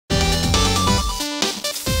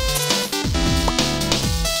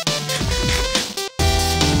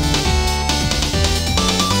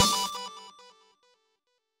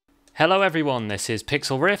Hello everyone, this is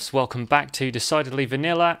Pixlriffs, welcome back to Decidedly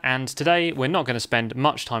Vanilla, and today we're not going to spend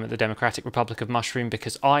much time at the Democratic Republic of Mushroom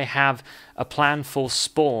because I have a plan for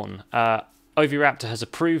Spawn. Oviraptor has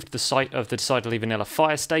approved the site of the Decidedly Vanilla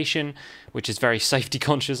fire station, which is very safety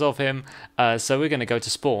conscious of him, so we're going to go to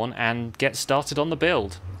Spawn and get started on the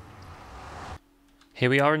build. Here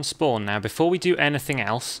we are in Spawn. Now before we do anything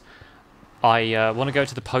else, I want to go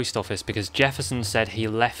to the post office because Jefferson said he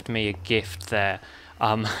left me a gift there.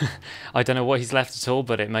 I don't know what he's left at all,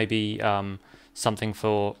 but it may be something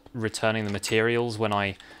for returning the materials when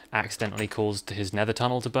I accidentally caused his nether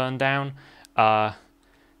tunnel to burn down.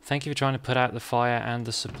 Thank you for trying to put out the fire and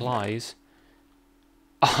the supplies.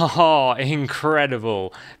 Oh,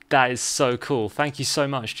 incredible. That is so cool. Thank you so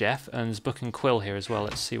much, Jeff. And there's Book and Quill here as well.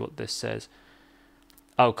 Let's see what this says.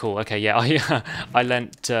 Oh, cool. Okay, yeah, I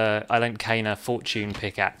lent Kane a fortune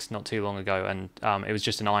pickaxe not too long ago, and it was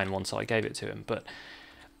just an iron one, so I gave it to him. But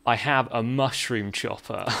I have a mushroom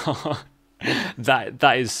chopper.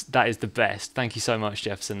 that is the best. Thank you so much,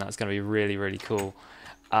 Jefferson. That's going to be really, really cool.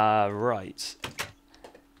 Right.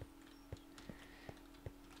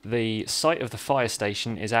 The site of the fire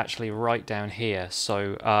station is actually right down here,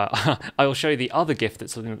 so I will show you the other gift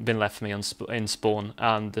that's been left for me in Spawn.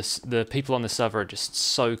 The people on the server are just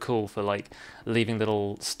so cool for like leaving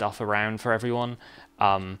little stuff around for everyone.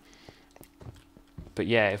 But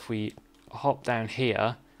yeah, if we hop down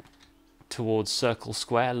here towards Circle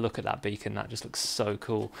Square, look at that beacon, that just looks so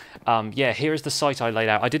cool. Yeah, here is the site I laid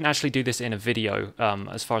out. I didn't actually do this in a video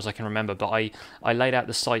as far as I can remember, but I laid out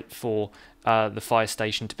the site for the fire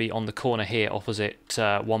station to be on the corner here opposite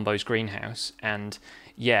Wombo's greenhouse, and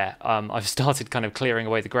yeah, I've started kind of clearing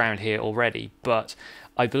away the ground here already, but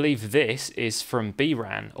I believe this is from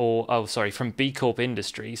BRAN, or oh sorry, from B Corp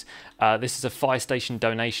Industries. This is a fire station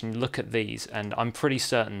donation. Look at these, and I'm pretty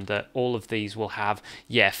certain that all of these will have,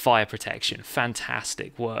 yeah, fire protection.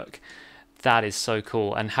 Fantastic work. That is so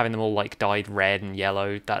cool, and having them all like dyed red and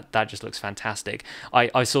yellow, that just looks fantastic.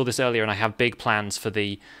 I saw this earlier, and I have big plans for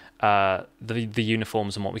the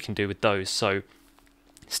uniforms and what we can do with those, so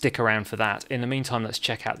stick around for that. In the meantime, let's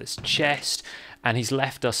check out this chest, and he's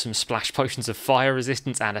left us some splash potions of fire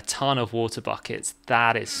resistance and a ton of water buckets.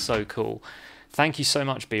 That is so cool. Thank you so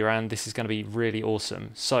much, B-Ran. This is going to be really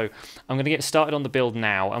awesome. So I'm going to get started on the build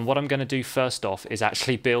now, and what I'm going to do first off is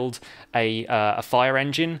actually build a fire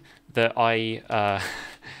engine that I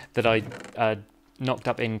knocked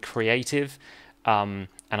up in creative.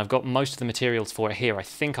 And I've got most of the materials for it here. I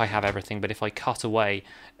think I have everything, but if I cut away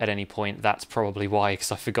at any point, that's probably why, because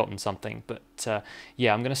I've forgotten something. But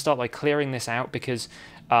yeah, I'm going to start by clearing this out because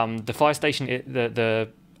the fire station,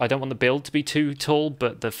 I don't want the build to be too tall,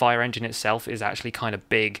 but the fire engine itself is actually kind of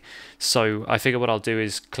big. So I figure what I'll do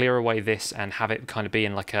is clear away this and have it kind of be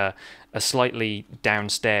in like a slightly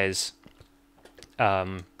downstairs,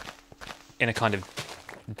 in a kind of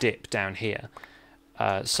dip down here.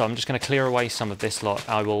 So I'm just going to clear away some of this lot.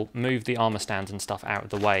 I will move the armor stands and stuff out of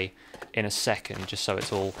the way in a second, just so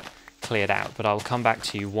it's all cleared out. But I'll come back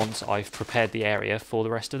to you once I've prepared the area for the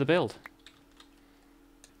rest of the build.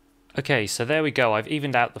 Okay, so there we go. I've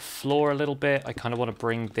evened out the floor a little bit. I kind of want to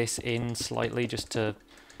bring this in slightly just to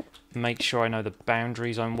make sure I know the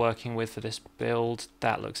boundaries I'm working with for this build.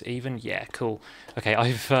 That looks even. Yeah, cool. Okay,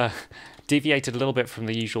 I've deviated a little bit from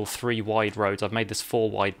the usual 3 wide roads. I've made this 4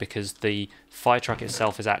 wide because the fire truck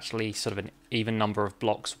itself is actually sort of an even number of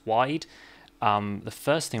blocks wide. The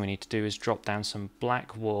first thing we need to do is drop down some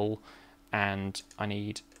black wool, and I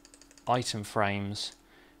need item frames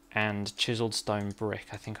and chiseled stone brick.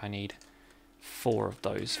 I think I need 4 of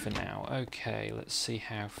those for now. Okay, let's see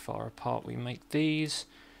how far apart we make these.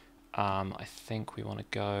 I think we want to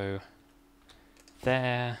go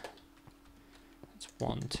there. It's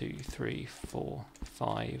 1, 2, 3, 4,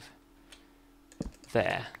 5.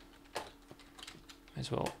 There. May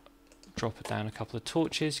as well drop it down a couple of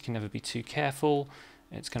torches. You can never be too careful.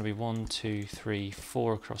 It's going to be 1, 2, 3,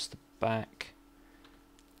 4 across the back.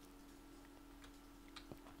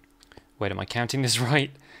 Wait, am I counting this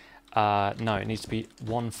right? No, it needs to be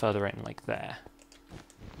 1 further in, like there.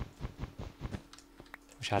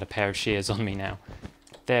 Wish I had a pair of shears on me now.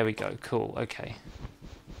 There we go, cool, okay.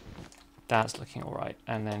 That's looking alright.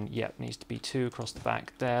 And then, yep, needs to be 2 across the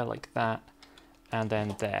back there, like that. And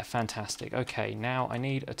then there, fantastic. Okay, now I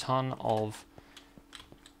need a ton of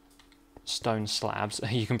stone slabs.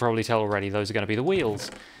 You can probably tell already those are going to be the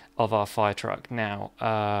wheels of our fire truck. Now,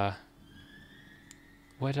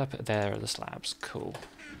 where did I put? There are the slabs, cool.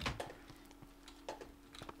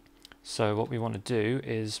 So what we want to do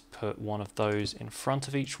is put one of those in front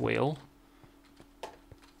of each wheel,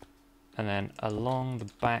 and then along the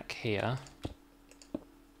back here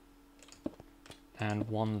and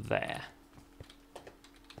one there.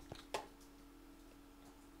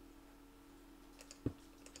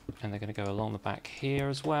 And they're going to go along the back here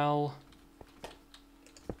as well.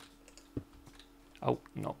 Oh,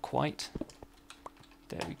 not quite.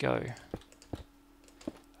 There we go.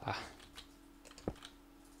 Ah.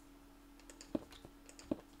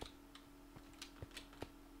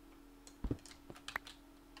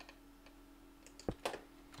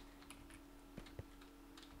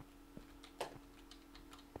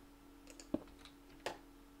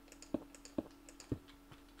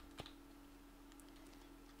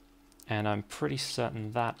 And I'm pretty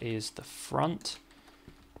certain that is the front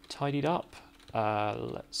tidied up.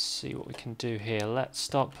 Let's see what we can do here. Let's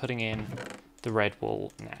start putting in the red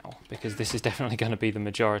wool now, because this is definitely going to be the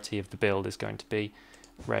majority of the build, is going to be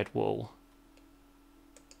red wool.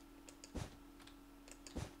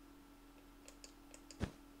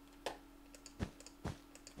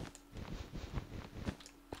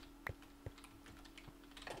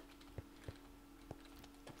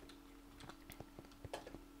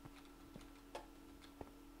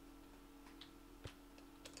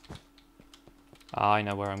 I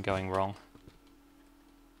know where I'm going wrong.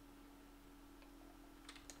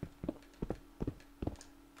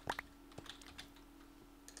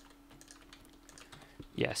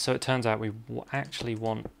 Yeah, so it turns out we actually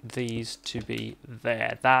want these to be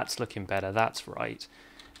there. That's looking better, that's right.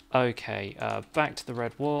 Okay, back to the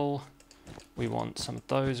red wool. We want some of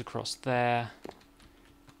those across there.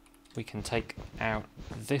 We can take out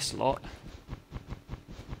this lot.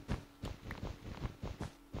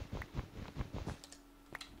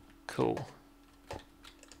 Cool.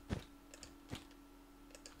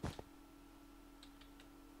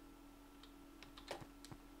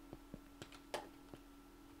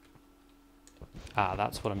 Ah,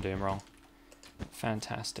 that's what I'm doing wrong.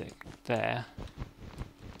 Fantastic. There.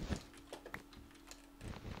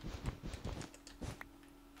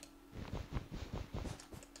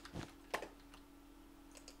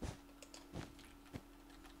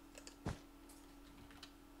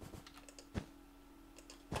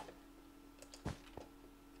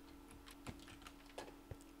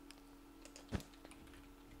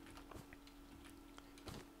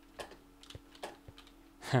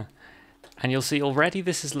 And you'll see already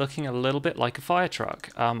this is looking a little bit like a fire truck.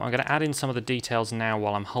 I'm going to add in some of the details now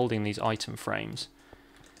while I'm holding these item frames,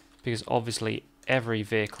 because obviously every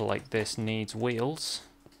vehicle like this needs wheels,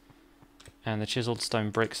 and the chiseled stone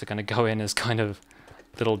bricks are going to go in as kind of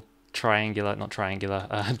little triangular, not triangular,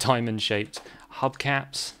 diamond shaped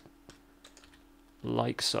hubcaps,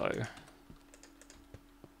 like so.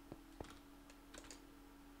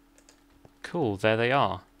 Cool, there they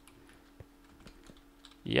are.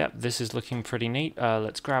 Yep, this is looking pretty neat.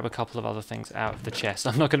 Let's grab a couple of other things out of the chest.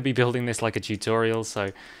 I'm not going to be building this like a tutorial,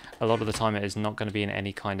 so a lot of the time it is not going to be in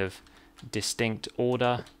any kind of distinct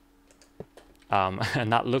order.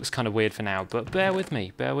 And that looks kind of weird for now, but bear with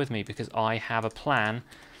me, because I have a plan,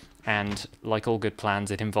 and like all good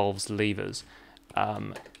plans, it involves levers.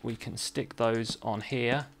 We can stick those on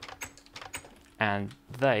here, and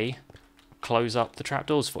they close up the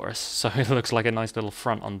trapdoors for us, so it looks like a nice little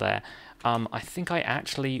front on there. I think I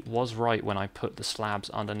actually was right when I put the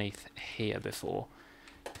slabs underneath here before.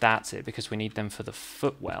 That's it, because we need them for the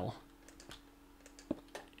footwell.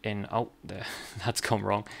 Oh, there, that's gone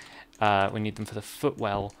wrong. We need them for the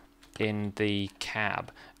footwell in the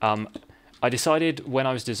cab. I decided when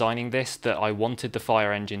I was designing this that I wanted the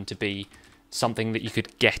fire engine to be something that you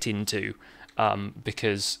could get into,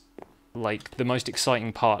 because like the most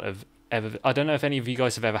exciting part of I don't know if any of you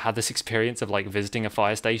guys have ever had this experience of like visiting a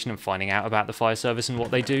fire station and finding out about the fire service and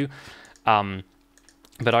what they do.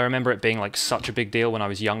 But I remember it being like such a big deal when I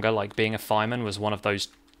was younger. Like being a fireman was one of those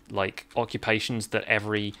like occupations that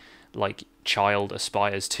every like child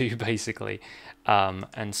aspires to, basically.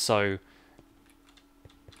 And so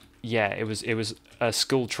yeah, it was a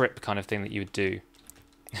school trip kind of thing that you would do.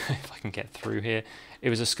 If I can get through here. It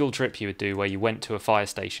was a school trip you would do where you went to a fire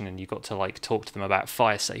station and you got to like talk to them about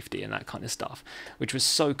fire safety and that kind of stuff, which was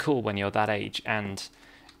so cool when you're that age. And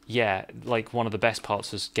yeah, like one of the best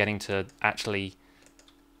parts was getting to actually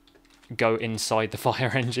go inside the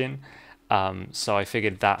fire engine. So I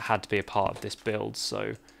figured that had to be a part of this build.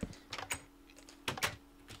 So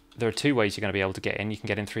there are two ways you're going to be able to get in. You can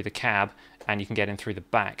get in through the cab and you can get in through the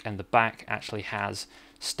back, and the back actually has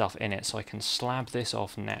stuff in it. So I can slab this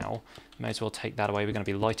off now. May as well take that away. We're going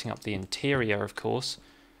to be lighting up the interior, of course.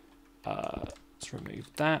 Let's remove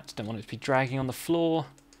that. Don't want it to be dragging on the floor.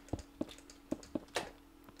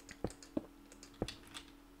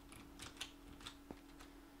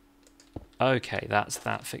 Okay, that's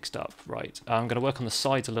that fixed up. Right, I'm going to work on the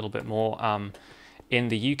sides a little bit more. In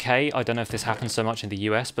the UK, I don't know if this happens so much in the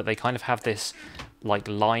US, but they kind of have this like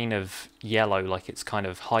line of yellow, like it's kind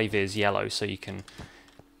of high-vis yellow, so you can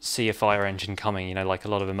see a fire engine coming. You know, like a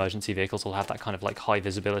lot of emergency vehicles will have that kind of like high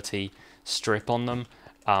visibility strip on them.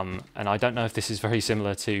 And I don't know if this is very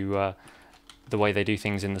similar to the way they do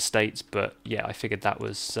things in the States, but yeah, I figured that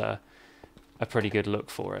was a pretty good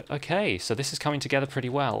look for it. Okay, so this is coming together pretty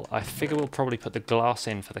well. I figure we'll probably put the glass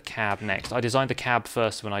in for the cab next. I designed the cab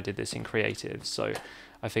first when I did this in Creative, so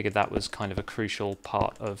I figured that was kind of a crucial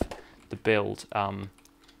part of the build. I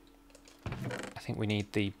think we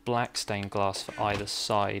need the black stained glass for either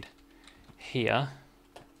side here.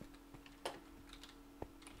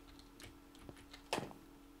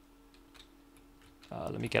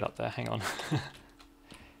 Let me get up there, hang on.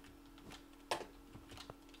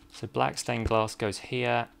 So black stained glass goes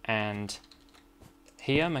here and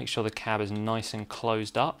here. Make sure the cab is nice and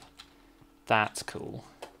closed up. That's cool.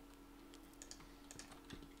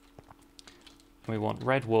 We want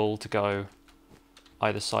red wool to go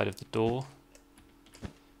either side of the door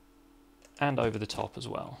and over the top as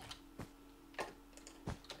well.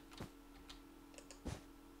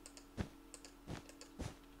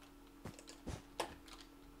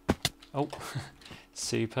 Oh,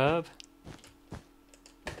 superb.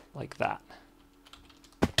 Like that.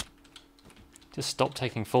 Just stop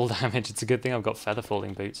taking fall damage. It's a good thing I've got feather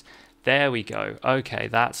falling boots. There we go. Okay,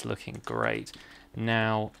 that's looking great.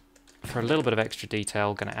 Now, for a little bit of extra detail,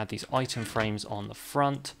 I'm going to add these item frames on the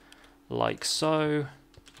front, like so.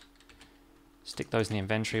 Stick those in the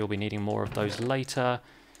inventory. We'll be needing more of those later.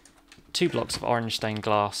 2 blocks of orange stained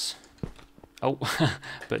glass. Oh,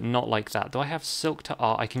 but not like that. Do I have silk to...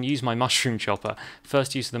 I can use my mushroom chopper.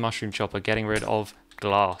 First use of the mushroom chopper, getting rid of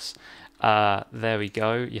glass. There we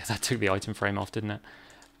go. Yeah, that took the item frame off, didn't it?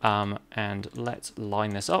 And let's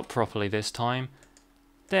line this up properly this time.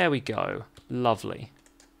 There we go. Lovely.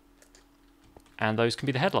 And those can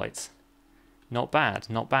be the headlights. Not bad,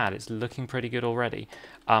 not bad. It's looking pretty good already.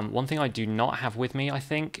 One thing I do not have with me, I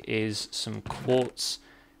think, is some quartz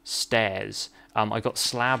stairs. I got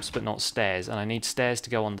slabs but not stairs, and I need stairs to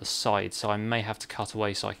go on the side, so I may have to cut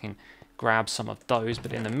away so I can grab some of those,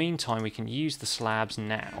 but in the meantime we can use the slabs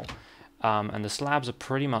now. And the slabs are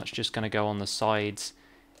pretty much just going to go on the sides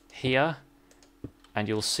here, and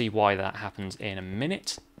you'll see why that happens in a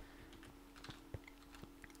minute.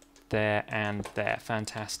 There and there.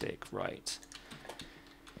 Fantastic. Right.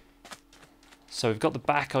 So we've got the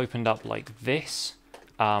back opened up like this,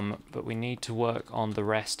 but we need to work on the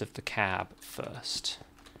rest of the cab first.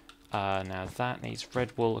 Now that needs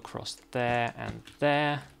red wool across there and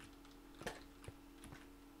there.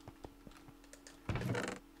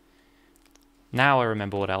 Now I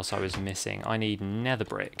remember what else I was missing. I need nether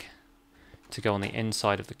brick to go on the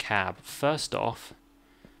inside of the cab. First off,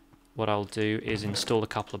 what I'll do is install a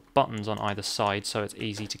couple of buttons on either side so it's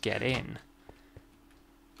easy to get in.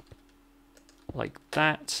 Like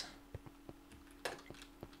that.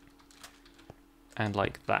 And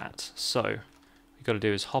like that. So, what you've got to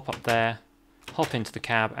do is hop up there, hop into the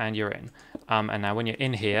cab, and you're in. And now when you're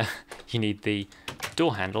in here, you need the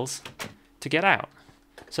door handles to get out.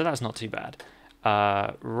 So that's not too bad.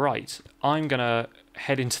 Right, I'm going to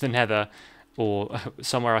head into the nether, or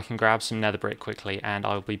somewhere I can grab some nether brick quickly, and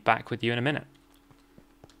I'll be back with you in a minute.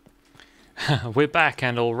 We're back,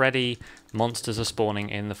 and already monsters are spawning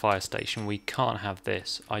in the fire station. We can't have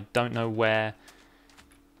this. I don't know where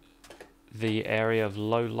the area of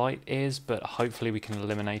low light is, but hopefully we can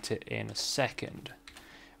eliminate it in a second.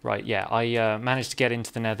 Right, yeah, I managed to get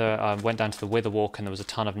into the nether, went down to the wither walk, and there was a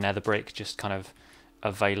ton of nether brick just kind of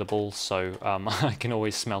available, so I can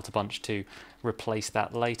always smelt a bunch to replace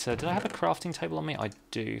that later. Did I have a crafting table on me? I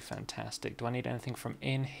do. Fantastic. Do I need anything from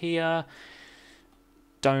in here?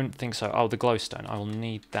 Don't think so. Oh, the glowstone. I will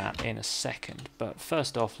need that in a second. But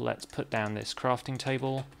first off, let's put down this crafting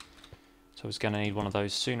table. So I was going to need one of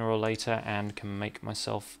those sooner or later, and can make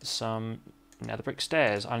myself some nether brick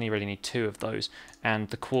stairs. I only really need 2 of those, and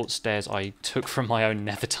the quartz stairs I took from my own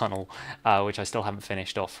nether tunnel, which I still haven't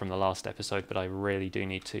finished off from the last episode, but I really do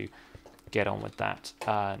need to get on with that.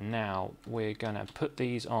 Now we're going to put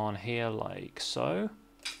these on here like so.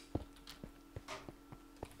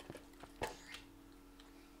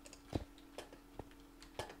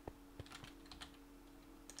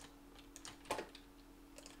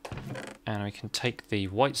 And we can take the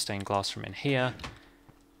white stained glass from in here,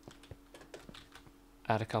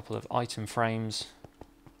 add a couple of item frames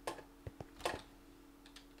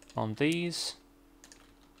on these.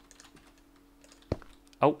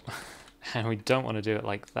 Oh, and we don't want to do it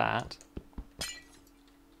like that.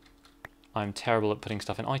 I'm terrible at putting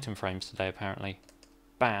stuff in item frames today, apparently.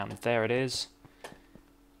 Bam, there it is.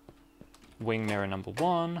 wing mirror number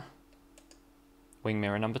 1, wing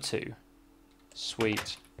mirror number 2.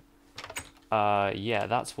 Sweet. Yeah,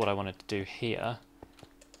 that's what I wanted to do here.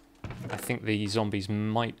 I think the zombies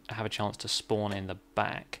might have a chance to spawn in the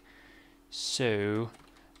back. So,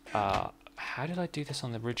 how did I do this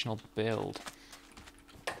on the original build?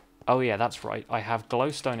 Oh yeah, that's right. I have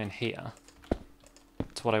glowstone in here.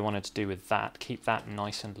 That's what I wanted to do with that. Keep that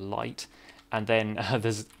nice and light. And then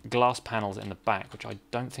there's glass panels in the back, which I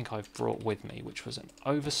don't think I've brought with me, which was an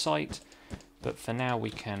oversight. But for now,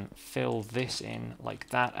 we can fill this in like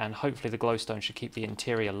that, and hopefully the glowstone should keep the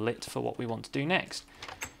interior lit for what we want to do next.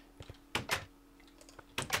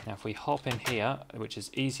 Now, if we hop in here, which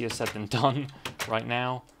is easier said than done right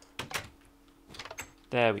now.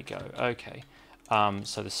 There we go. Okay.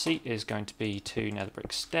 So the seat is going to be 2 nether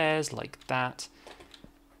brick stairs like that.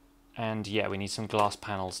 And yeah, we need some glass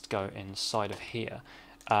panels to go inside of here.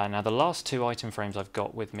 Now the last 2 item frames I've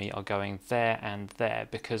got with me are going there and there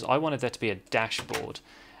because I wanted there to be a dashboard.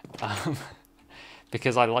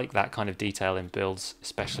 Because I like that kind of detail in builds,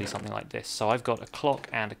 especially something like this. So I've got a clock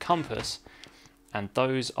and a compass, and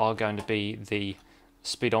those are going to be the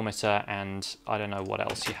speedometer and I don't know what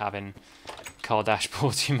else you have in car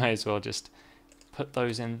dashboards. You may as well just put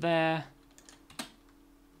those in there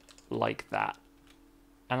like that.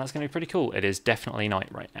 And that's going to be pretty cool. It is definitely night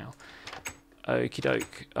right now. Okie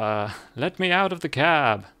doke. Let me out of the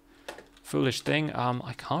cab. Foolish thing.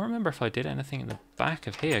 I can't remember if I did anything in the back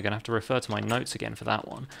of here. Gonna have to refer to my notes again for that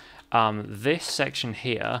one. This section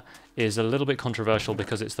here is a little bit controversial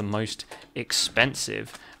because it's the most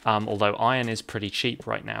expensive. Although iron is pretty cheap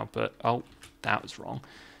right now. But, oh, that was wrong.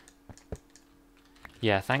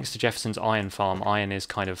 Yeah, thanks to Jefferson's iron farm, iron is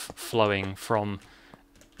kind of flowing from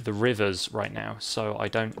the rivers right now. So I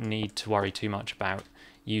don't need to worry too much about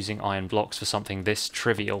using iron blocks for something this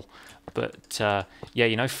trivial. But yeah,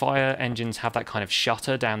 you know, fire engines have that kind of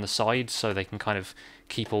shutter down the side so they can kind of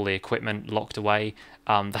keep all the equipment locked away.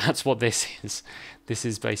 That's what this is. This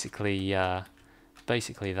is basically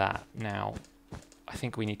that. Now, I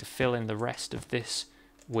think we need to fill in the rest of this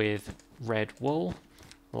with red wool,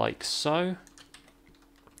 like so.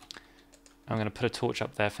 I'm going to put a torch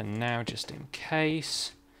up there for now, just in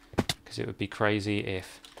case, because it would be crazy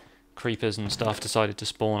if creepers and stuff decided to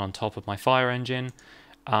spawn on top of my fire engine.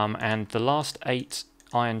 And the last 8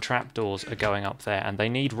 iron trapdoors are going up there, and they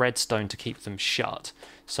need redstone to keep them shut.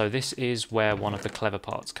 So this is where one of the clever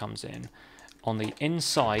parts comes in. On the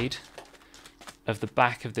inside of the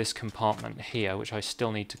back of this compartment here, which I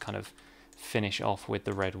still need to kind of finish off with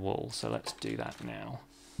the red wool. So let's do that now.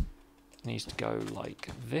 It needs to go like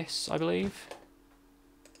this, I believe.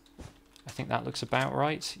 I think that looks about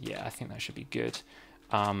right. Yeah, I think that should be good.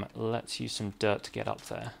 Let's use some dirt to get up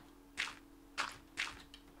there.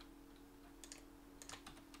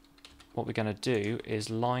 What we're going to do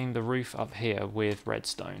is line the roof up here with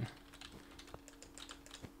redstone.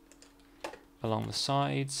 Along the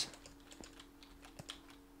sides.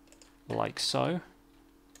 Like so.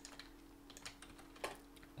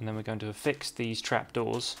 And then we're going to affix these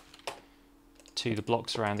trapdoors to the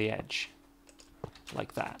blocks around the edge.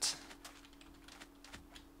 Like that.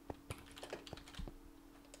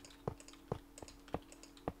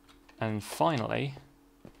 And finally,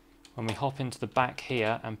 when we hop into the back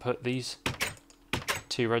here and put these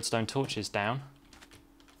 2 redstone torches down,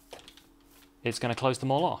 it's going to close them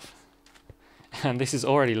all off. And this is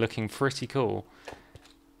already looking pretty cool.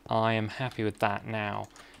 I am happy with that. Now,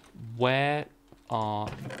 where are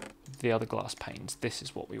the other glass panes? This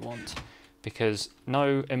is what we want. Because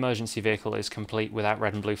no emergency vehicle is complete without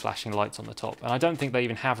red and blue flashing lights on the top. And I don't think they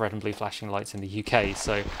even have red and blue flashing lights in the UK,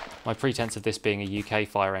 so my pretense of this being a UK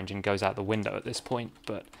fire engine goes out the window at this point,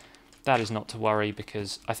 but that is not to worry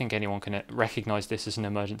because I think anyone can recognise this as an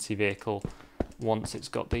emergency vehicle once it's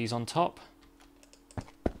got these on top.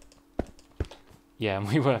 Yeah, and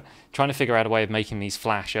we were trying to figure out a way of making these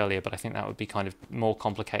flash earlier, but I think that would be kind of more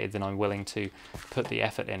complicated than I'm willing to put the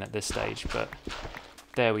effort in at this stage, but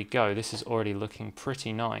there we go. This is already looking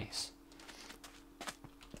pretty nice.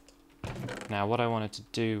 Now, what I wanted to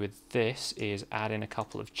do with this is add in a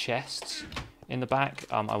couple of chests in the back.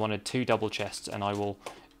 I wanted 2 double chests, and I will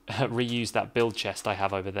reuse that build chest I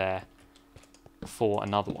have over there for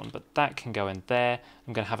another one, but that can go in there.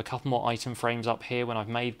 I'm going to have a couple more item frames up here when I've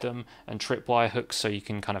made them, and tripwire hooks so you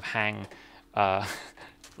can kind of hang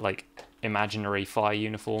like imaginary fire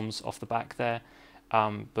uniforms off the back there.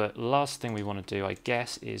 But last thing we want to do, I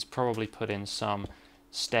guess, is probably put in some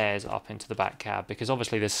stairs up into the back cab, because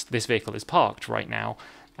obviously this vehicle is parked right now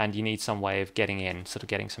and you need some way of getting in, sort of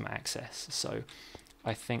getting some access. So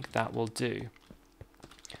I think that will do.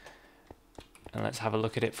 And let's have a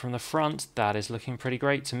look at it from the front. That is looking pretty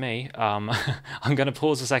great to me. I'm going to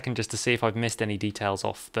pause a second just to see if I've missed any details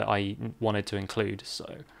off that I wanted to include.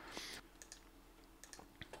 So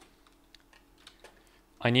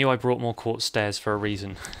I knew I brought more quartz stairs for a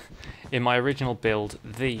reason. In my original build,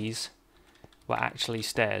 these were actually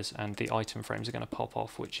stairs, and the item frames are going to pop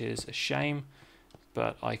off, which is a shame.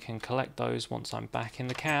 But I can collect those once I'm back in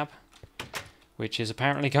the cab, which is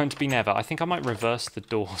apparently going to be never. I think I might reverse the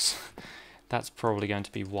doors. That's probably going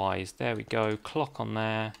to be wise. There we go. Clock on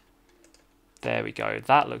there. There we go.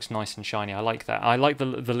 That looks nice and shiny. I like that. I like the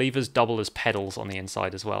levers double as pedals on the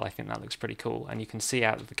inside as well. I think that looks pretty cool. And you can see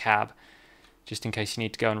out of the cab, just in case you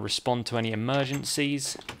need to go and respond to any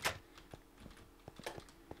emergencies.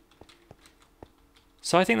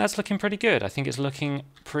 So I think that's looking pretty good. I think it's looking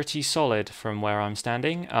pretty solid from where I'm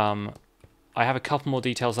standing. I have a couple more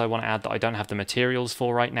details I want to add that I don't have the materials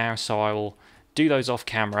for right now, so I will do those off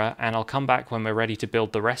camera, and I'll come back when we're ready to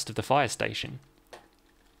build the rest of the fire station.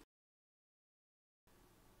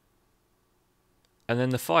 And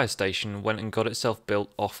then the fire station went and got itself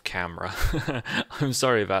built off camera. I'm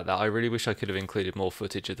sorry about that. I really wish I could have included more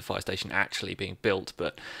footage of the fire station actually being built,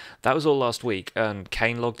 but that was all last week, and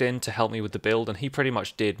Kane logged in to help me with the build, and he pretty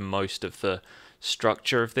much did most of the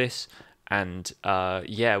structure of this. And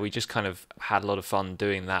yeah, we just kind of had a lot of fun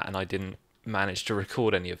doing that, and I didn't manage to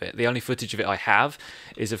record any of it. The only footage of it I have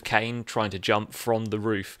is of Kane trying to jump from the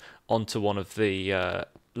roof onto one of the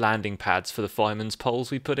landing pads for the fireman's poles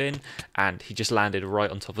we put in, and he just landed right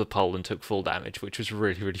on top of the pole and took full damage, which was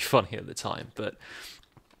really, really funny at the time. But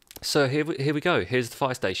so here we go. Here's the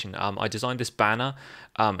fire station. I designed this banner,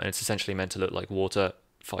 and it's essentially meant to look like water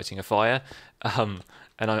fighting a fire. And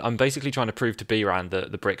I'm basically trying to prove to B-Ran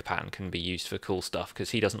that the brick pattern can be used for cool stuff, because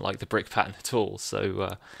he doesn't like the brick pattern at all.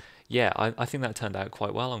 So yeah, I think that turned out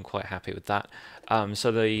quite well. I'm quite happy with that. So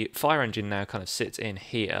the fire engine now kind of sits in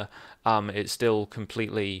here. It's still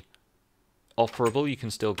completely operable. You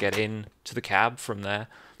can still get in to the cab from there.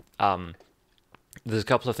 There's a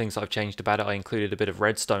couple of things that I've changed about it. I included a bit of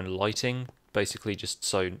redstone lighting, basically just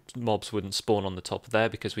so mobs wouldn't spawn on the top of there,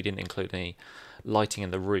 because we didn't include any lighting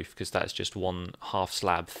in the roof, because that's just one half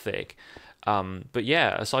slab thick. But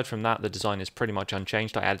yeah, aside from that, the design is pretty much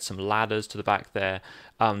unchanged. I added some ladders to the back there.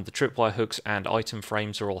 The tripwire hooks and item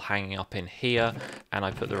frames are all hanging up in here, and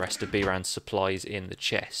I put the rest of B-Ran's supplies in the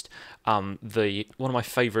chest. One of my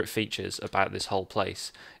favourite features about this whole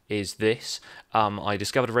place is this. I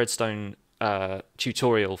discovered a redstone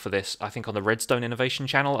tutorial for this, I think on the Redstone Innovation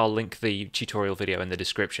channel. I'll link the tutorial video in the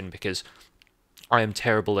description, because I am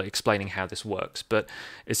terrible at explaining how this works. But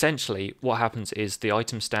essentially what happens is the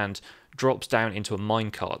item stand drops down into a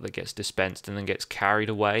minecart that gets dispensed and then gets carried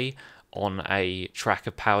away on a track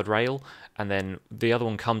of powered rail, and then the other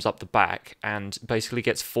one comes up the back and basically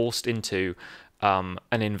gets forced into an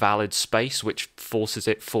invalid space, which forces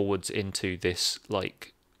it forwards into this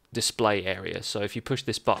like display area. So if you push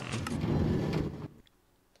this button,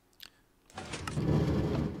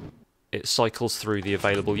 it cycles through the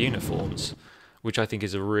available uniforms, which I think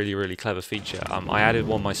is a really, really clever feature. I added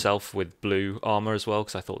one myself with blue armor as well,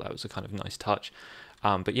 because I thought that was a kind of nice touch.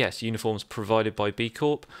 But yes, uniforms provided by B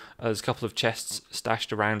Corp. There's a couple of chests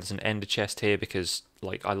stashed around. There's an ender chest here, because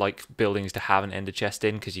I like buildings to have an ender chest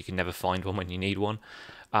in, because you can never find one when you need one.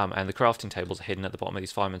 And the crafting tables are hidden at the bottom of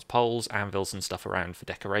these fireman's poles, anvils and stuff around for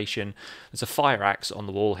decoration. There's a fire axe on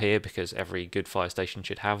the wall here, because every good fire station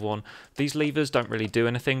should have one. These levers don't really do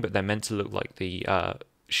anything, but they're meant to look like the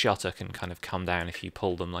shutter can kind of come down if you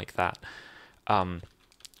pull them like that.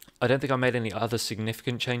 I don't think I made any other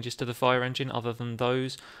significant changes to the fire engine other than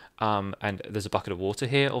those. And there's a bucket of water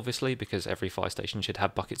here, obviously, because every fire station should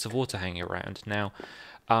have buckets of water hanging around. Now,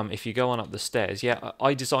 if you go on up the stairs, yeah,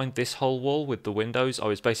 I designed this whole wall with the windows. I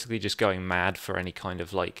was basically just going mad for any kind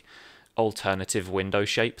of like alternative window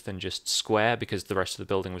shape than just square, because the rest of the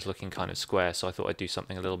building was looking kind of square, so I thought I'd do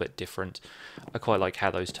something a little bit different. I quite like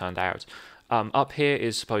how those turned out. Up here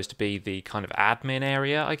is supposed to be the kind of admin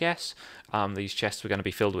area, I guess. These chests were going to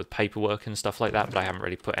be filled with paperwork and stuff like that, but I haven't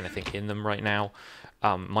really put anything in them right now.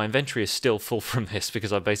 My inventory is still full from this,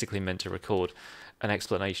 because I basically meant to record an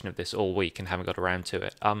explanation of this all week and haven't got around to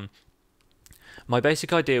it. My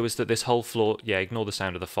basic idea was that this whole floor... Yeah, ignore the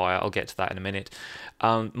sound of the fire. I'll get to that in a minute.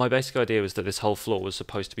 My basic idea was that this whole floor was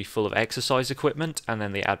supposed to be full of exercise equipment, and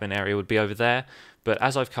then the admin area would be over there. But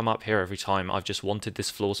as I've come up here every time, I've just wanted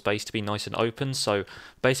this floor space to be nice and open, so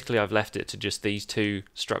basically I've left it to just these two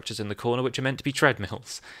structures in the corner, which are meant to be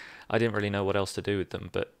treadmills. I didn't really know what else to do with them,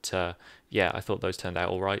 but yeah, I thought those turned out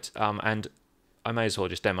all right. And I may as well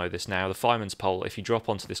just demo this now. The fireman's pole, if you drop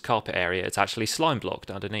onto this carpet area, it's actually slime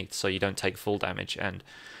blocked underneath, so you don't take full damage. And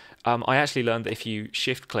I actually learned that if you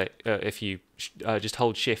shift click, if you just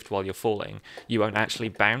hold shift while you're falling, you won't actually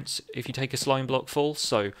bounce if you take a slime block fall.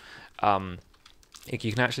 So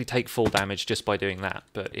you can actually take fall damage just by doing that.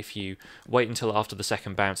 But if you wait until after the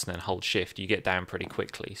second bounce and then hold shift, you get down pretty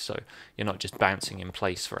quickly. So you're not just bouncing in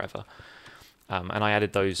place forever. And I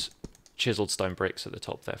added those chiseled stone bricks at the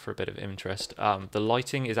top there for a bit of interest. The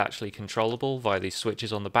lighting is actually controllable via these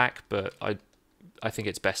switches on the back, but I think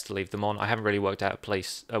it's best to leave them on. I haven't really worked out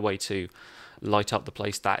a way to light up the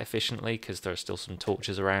place that efficiently because there are still some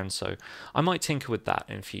torches around, so I might tinker with that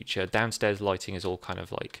in future. Downstairs lighting is all kind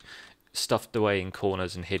of like stuffed away in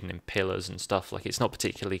corners and hidden in pillars and stuff. Like, it's not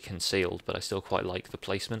particularly concealed, but I still quite like the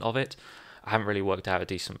placement of it. I haven't really worked out a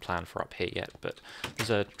decent plan for up here yet, but there's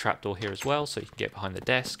a trapdoor here as well, so you can get behind the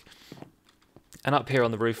desk. And up here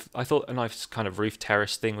on the roof, I thought a nice kind of roof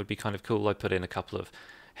terrace thing would be kind of cool. I put in a couple of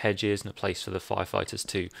hedges and a place for the firefighters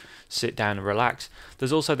to sit down and relax.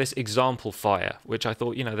 There's also this example fire, which I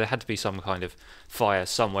thought, there had to be some kind of fire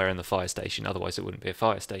somewhere in the fire station, otherwise it wouldn't be a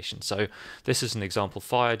fire station. So this is an example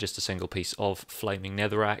fire, just a single piece of flaming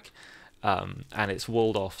netherrack, and it's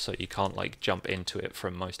walled off, so you can't like jump into it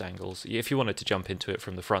from most angles. If you wanted to jump into it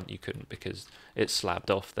from the front, you couldn't because it's slabbed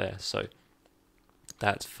off there, so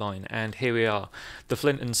that's fine. And here we are, the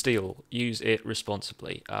flint and steel, use it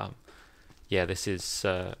responsibly. Yeah, this is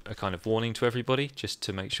a kind of warning to everybody, just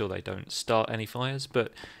to make sure they don't start any fires.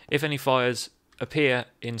 But if any fires appear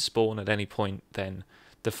in spawn at any point, then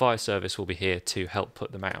the fire service will be here to help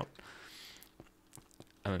put them out.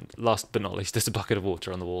 And last but not least, there's a bucket of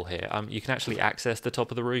water on the wall here. You can actually access the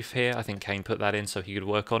top of the roof here. I think Kane put that in so he could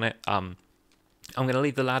work on it. I'm going to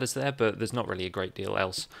leave the ladders there, but there's not really a great deal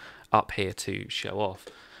else up here to show off.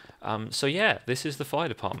 So yeah, this is the fire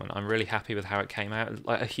department. I'm really happy with how it came out.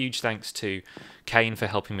 Like, a huge thanks to Kane for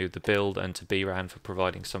helping me with the build and to B-Ran for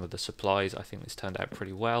providing some of the supplies. I think this turned out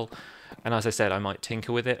pretty well. And as I said, I might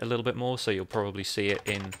tinker with it a little bit more, so you'll probably see it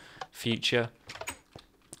in future.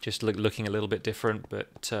 Just looking a little bit different,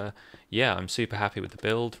 but yeah, I'm super happy with the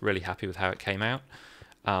build, really happy with how it came out.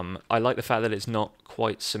 I like the fact that it's not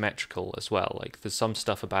quite symmetrical as well. Like, there's some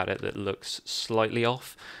stuff about it that looks slightly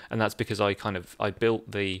off, and that's because I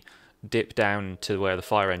built the dip down to where the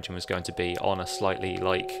fire engine was going to be on a slightly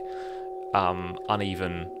like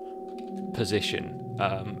uneven position.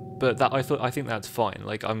 But that I think that's fine.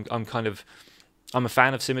 Like, I'm a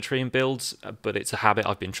fan of symmetry in builds, but it's a habit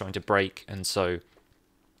I've been trying to break, and so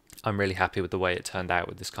I'm really happy with the way it turned out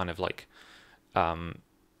with this kind of like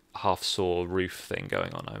half saw roof thing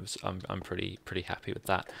going on. I'm pretty happy with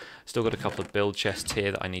that. Still got a couple of build chests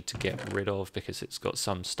here that I need to get rid of because it's got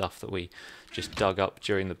some stuff that we just dug up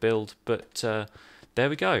during the build. But there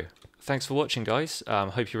we go. Thanks for watching, guys.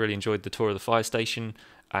 Hope you really enjoyed the tour of the fire station,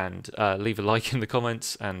 and leave a like in the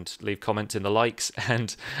comments and leave comments in the likes,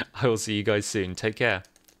 and I will see you guys soon. Take care.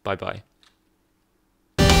 Bye bye.